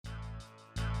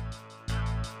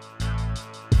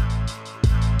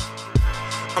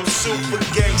I'm super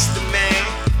gangsta man.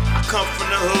 I come from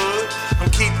the hood, I'm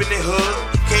keeping it hood.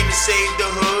 Came to save the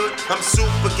hood. I'm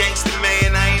super gangsta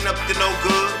man, I ain't up to no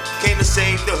good. Came to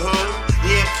save the hood,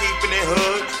 yeah, I'm keeping it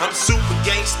hood. I'm super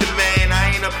gangsta man,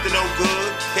 I ain't up to no good.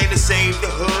 Came to save the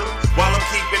hood, while I'm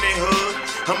keeping it hood.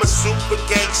 I'm a super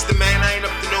gangsta man, I ain't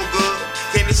up to no good.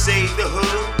 Came to save the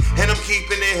hood, and I'm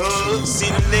keeping it hood. See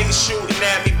the niggas shooting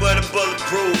at me, but I'm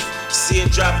bulletproof. See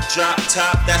him drop top,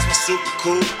 that's my super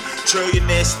cool.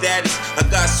 Trillionaire status, I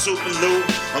got super loot.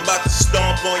 I'm about to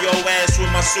stomp on your ass with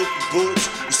my super boots.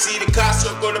 You see the cops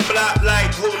up on the block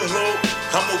like hula hoop.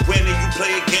 I'm a winner, you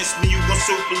play against me, you gon'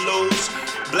 super lose.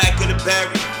 Black of the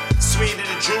berry, sweet of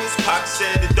the juice. Pac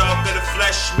said the darker the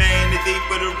flesh, man, the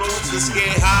deeper the roots. Let's get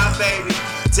high, baby.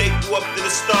 Take you up to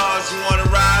the stars, you wanna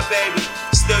ride, baby.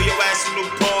 Steal your ass a new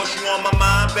Porsche, you on my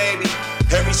mind, baby.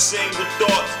 Every single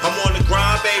thought, I'm on the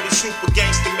grind, baby. Super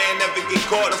gangster man, never get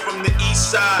caught. I'm from the east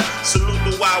side. Salute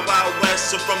the Wild Wild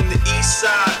West. I'm from the east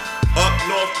side. Up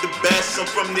north the best. I'm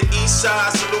from the east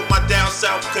side. Salute my down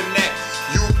south connect.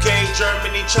 UK,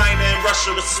 Germany, China, and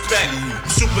Russia respect.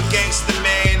 Super gangster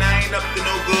man, I ain't up to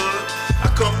no good. I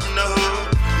come from the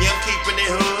hood, yeah, I'm keeping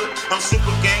it hood. I'm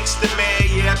super gangster man,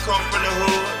 yeah, I come from the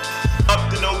hood. Up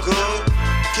to no good,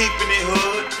 keeping it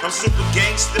hood. I'm super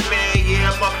gangster man,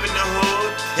 yeah, I'm up in the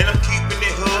hood, and I'm keeping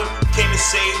it hood. Came to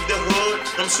save the hood.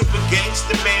 I'm super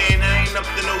gangster man, I ain't up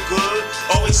to no good.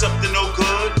 Always up to no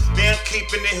good, man, I'm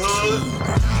keeping it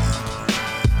hood.